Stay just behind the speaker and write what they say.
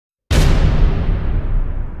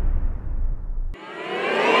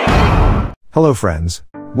Hello friends.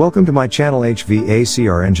 Welcome to my channel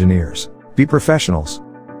HVAC-R Engineers. Be professionals.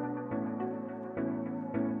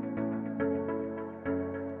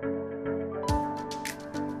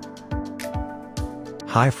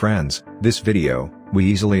 Hi friends, this video, we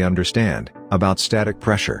easily understand about static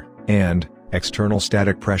pressure and external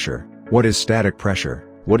static pressure. What is static pressure?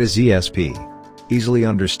 What is ESP? Easily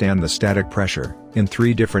understand the static pressure in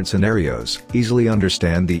 3 different scenarios. Easily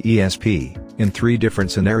understand the ESP in 3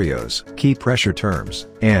 different scenarios. Key pressure terms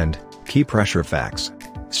and key pressure facts.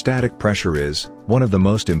 Static pressure is one of the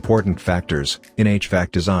most important factors in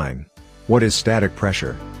HVAC design. What is static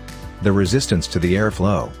pressure? The resistance to the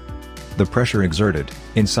airflow. The pressure exerted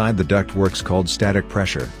inside the ductworks called static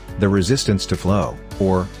pressure. The resistance to flow,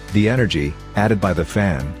 or the energy added by the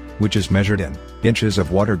fan, which is measured in inches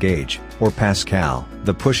of water gauge, or Pascal.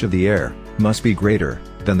 The push of the air must be greater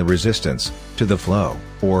than the resistance to the flow,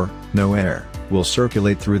 or no air will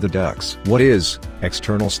circulate through the ducts. What is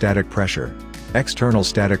external static pressure? External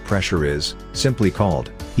static pressure is simply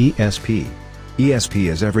called ESP. ESP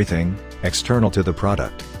is everything external to the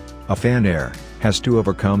product. A fan air has to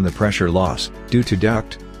overcome the pressure loss due to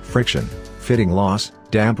duct friction, fitting loss,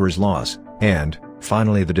 dampers loss, and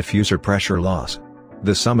finally the diffuser pressure loss.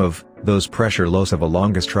 The sum of those pressure loss of a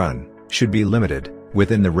longest run should be limited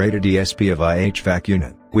within the rated ESP of a HVAC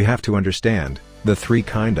unit. We have to understand the 3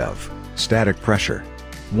 kind of static pressure.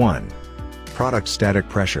 1. Product static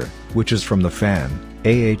pressure, which is from the fan,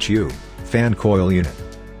 AHU, fan coil unit.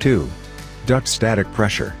 2. Duct static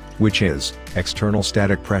pressure, which is external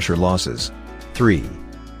static pressure losses. 3.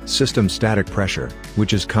 System static pressure,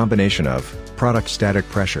 which is combination of product static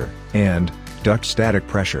pressure and duct static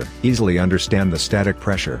pressure. Easily understand the static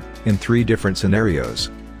pressure in 3 different scenarios.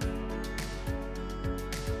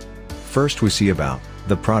 First we see about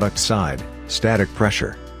the product side static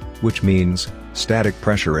pressure, which means static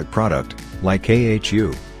pressure at product, like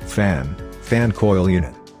AHU, fan coil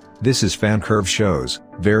unit. This is fan curve shows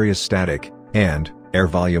various static and air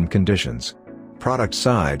volume conditions. Product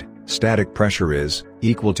side static pressure is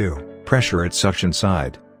equal to pressure at suction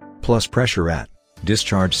side plus pressure at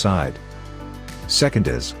discharge side. Second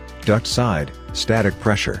is duct side static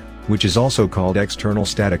pressure, which is also called external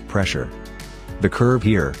static pressure. The curve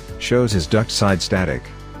here shows as duct side static.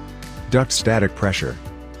 Duct static pressure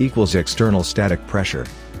equals external static pressure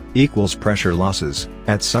equals pressure losses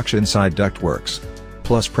at suction side ductworks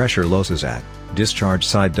plus pressure losses at discharge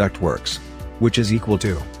side ductworks, which is equal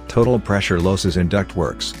to total pressure losses in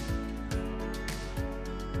ductworks.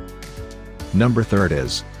 Number 3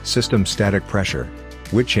 is system static pressure,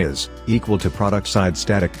 which is equal to product side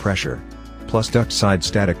static pressure plus duct side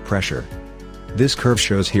static pressure. This curve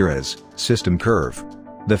shows here as system curve.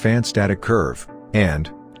 The fan static curve and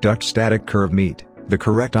duct static curve meet the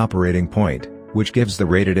correct operating point, which gives the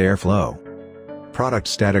rated airflow. Product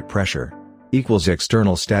static pressure equals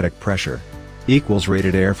external static pressure equals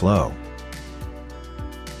rated airflow.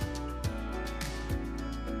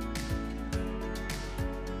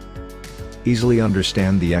 Easily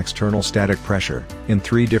understand the external static pressure in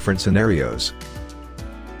 3 different scenarios.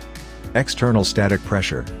 External static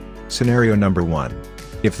pressure. Scenario number 1.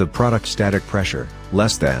 If the product static pressure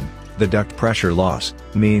less than the duct pressure loss,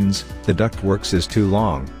 means the ductworks is too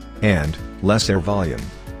long and less air volume.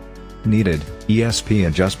 Needed ESP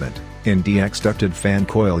adjustment in DX ducted fan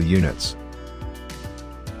coil units.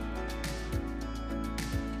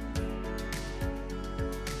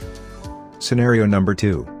 Scenario number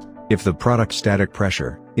 2. If the product static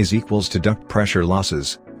pressure is equals to duct pressure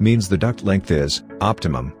losses, means the duct length is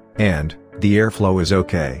optimum and the airflow is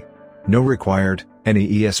okay. No required any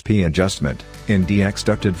ESP adjustment in DX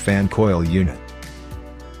ducted fan coil unit.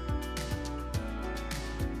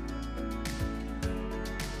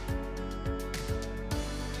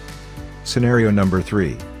 Scenario number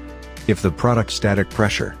 3. If the product static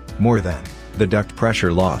pressure more than the duct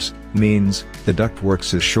pressure loss, means the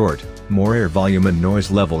ductworks is short, more air volume and noise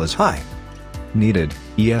level is high. Needed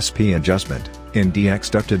ESP adjustment in DX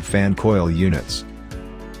ducted fan coil units.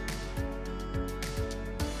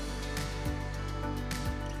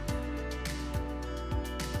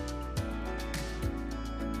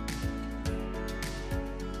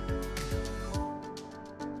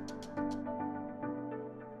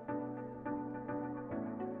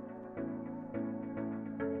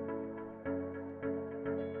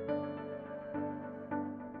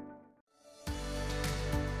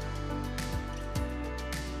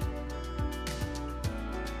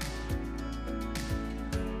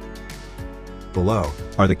 Below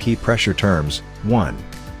are the key pressure terms. 1.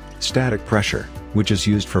 Static pressure, which is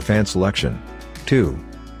used for fan selection. 2.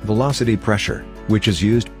 Velocity pressure, which is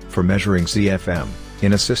used for measuring CFM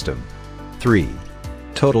in a system. 3.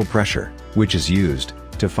 Total pressure, which is used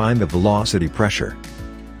to find the velocity pressure.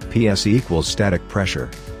 PS equals static pressure.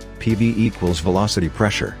 PV equals velocity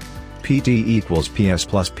pressure. PT equals PS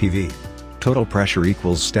plus PV. Total pressure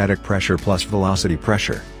equals static pressure plus velocity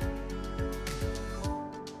pressure.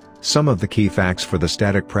 Some of the key facts for the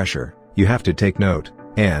static pressure you have to take note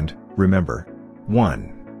and remember.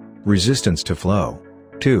 1. Resistance to flow.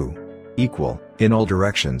 2. Equal in all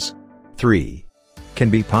directions. 3. Can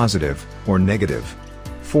be positive or negative.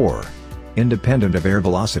 4. Independent of air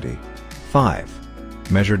velocity.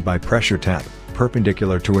 5. Measured by pressure tab,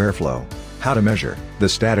 perpendicular to airflow. How to measure the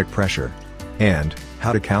static pressure. And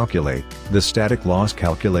how to calculate the static loss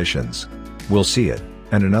calculations. We'll see it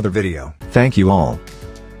in another video. Thank you all.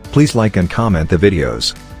 Please like and comment the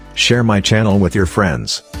videos. Share my channel with your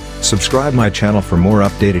friends. Subscribe my channel for more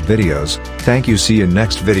updated videos. Thank you. See you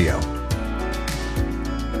next video.